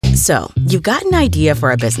So, you've got an idea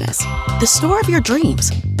for a business. The store of your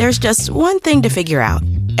dreams. There's just one thing to figure out.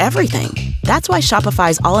 Everything. That's why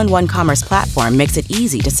Shopify's all-in-one commerce platform makes it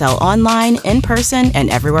easy to sell online, in person,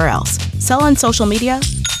 and everywhere else. Sell on social media,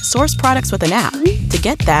 source products with an app to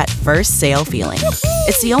get that first sale feeling.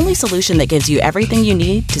 It's the only solution that gives you everything you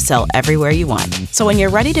need to sell everywhere you want. So when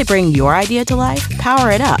you're ready to bring your idea to life,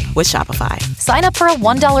 power it up with Shopify. Sign up for a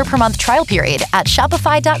 $1 per month trial period at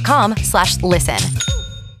shopify.com/listen.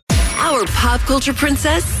 Our pop culture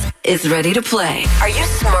princess is ready to play. Are you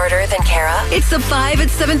smarter than Kara? It's the 5 at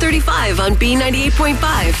 7:35 on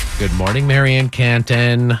B98.5. Good morning, Mary and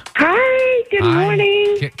Canton. Hi, good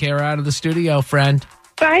morning. Get Kara out of the studio, friend.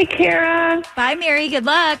 Bye, Kara. Bye, Mary. Good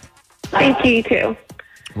luck. Thank you, too.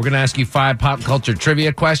 We're going to ask you 5 pop culture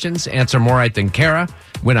trivia questions. Answer more right than Kara.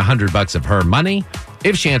 Win $100 of her money.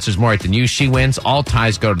 If she answers more right than you, she wins. All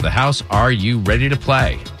ties go to the house. Are you ready to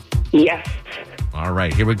play? Yes. All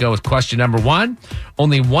right, here we go with question number 1.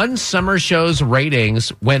 Only one summer show's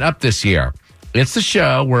ratings went up this year. It's the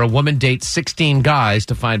show where a woman dates 16 guys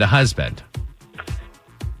to find a husband.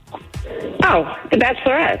 Oh, The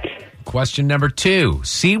Bachelorette. Question number 2.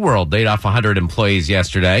 SeaWorld laid off 100 employees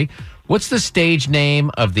yesterday. What's the stage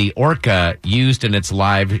name of the orca used in its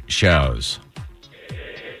live shows?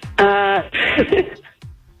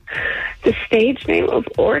 The stage name of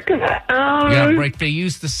orca. Yeah, right. They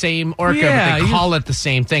use the same orca, but they call it the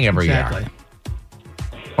same thing every year.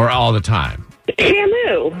 Or all the time.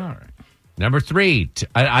 Shamu. All right. Number 3.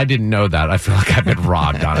 I didn't know that. I feel like I've been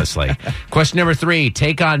robbed, honestly. Question number 3.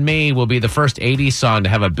 Take On Me will be the first 80s song to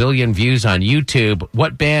have 1 billion views on YouTube.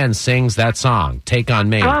 What band sings that song? Take On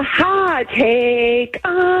Me. Aha, take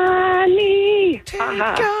on me. Take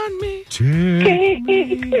on me. Take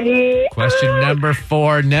me. Question number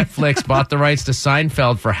 4. Netflix bought the rights to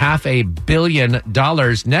Seinfeld for $500 million.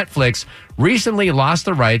 Netflix recently lost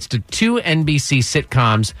the rights to 2 NBC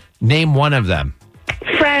sitcoms. Name one of them.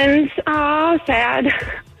 Friends. Oh, sad.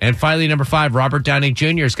 And finally, number 5, Robert Downey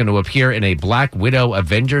Jr. is going to appear in a Black Widow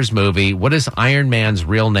Avengers movie. What is Iron Man's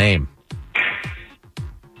real name?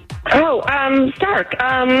 Oh, Stark.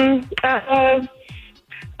 Gotta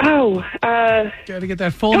get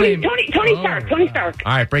that full name. Tony Stark. Tony Stark.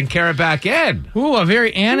 All right, bring Kara back in. Ooh, a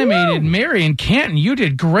very animated Mary and Canton. You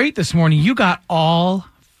did great this morning. You got all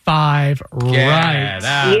 5 right.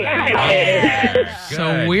 Yeah.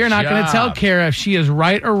 So we're not going to tell Kara if she is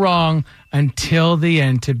right or wrong until the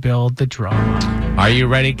end to build the drama. Are you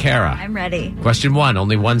ready, Kara? I'm ready. Question 1.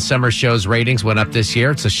 Only one summer show's ratings went up this year.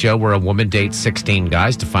 It's a show where a woman dates 16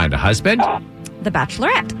 guys to find a husband. The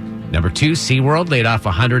Bachelorette. Number 2, SeaWorld laid off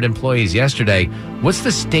 100 employees yesterday. What's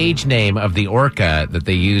the stage name of the orca that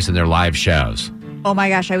they use in their live shows? Oh my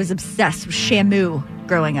gosh, I was obsessed with Shamu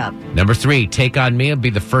growing up. Number 3, Take On Me will be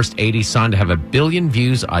the first 80s song to have 1 billion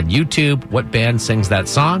views on YouTube. What band sings that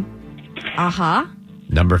song? Uh-huh.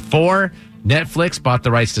 Number 4, Netflix bought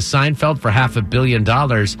the rights to Seinfeld for $500 million.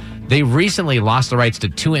 They recently lost the rights to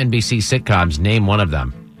 2 NBC sitcoms. Name one of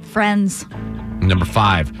them. Friends. Number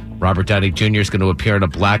 5, Robert Downey Jr. is going to appear in a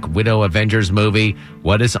Black Widow Avengers movie.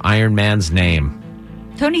 What is Iron Man's name?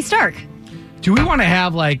 Tony Stark. Do we want to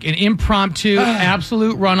have like an impromptu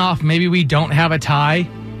absolute runoff? Maybe we don't have a tie.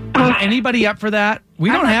 Is anybody up for that? We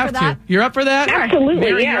don't have to. You're up for that? Absolutely.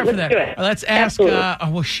 Mary, Yeah, you're up for let's that. do it. Let's ask.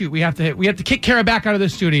 Shoot. We have to kick Kara back out of the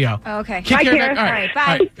studio. Oh, okay. Kick Bye, Kara Kara. back. All right,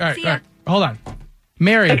 bye. All right. See All ya. right. Hold on.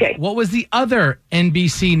 Mary, Okay. what was the other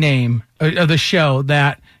NBC name of the show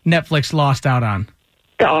that Netflix lost out on?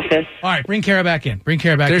 The Office. All right. Bring Kara back in.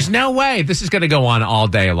 There's no way. This is going to go on all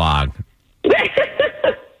day long.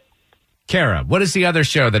 Kara, what is the other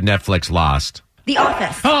show that Netflix lost? The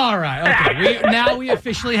Office. All right. Okay. Now we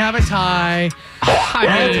officially have a tie.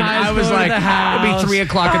 I was like, it'll be 3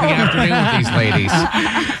 o'clock in the afternoon with these ladies.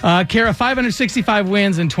 Kara, 565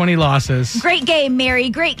 wins and 20 losses. Great game, Mary.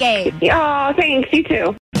 Great game. Oh, thanks. You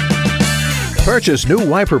too. Purchase new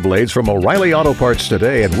wiper blades from O'Reilly Auto Parts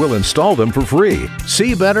today and we'll install them for free.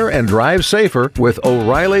 See better and drive safer with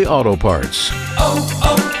O'Reilly Auto Parts.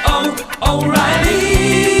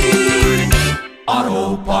 O'Reilly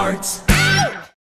Auto Parts.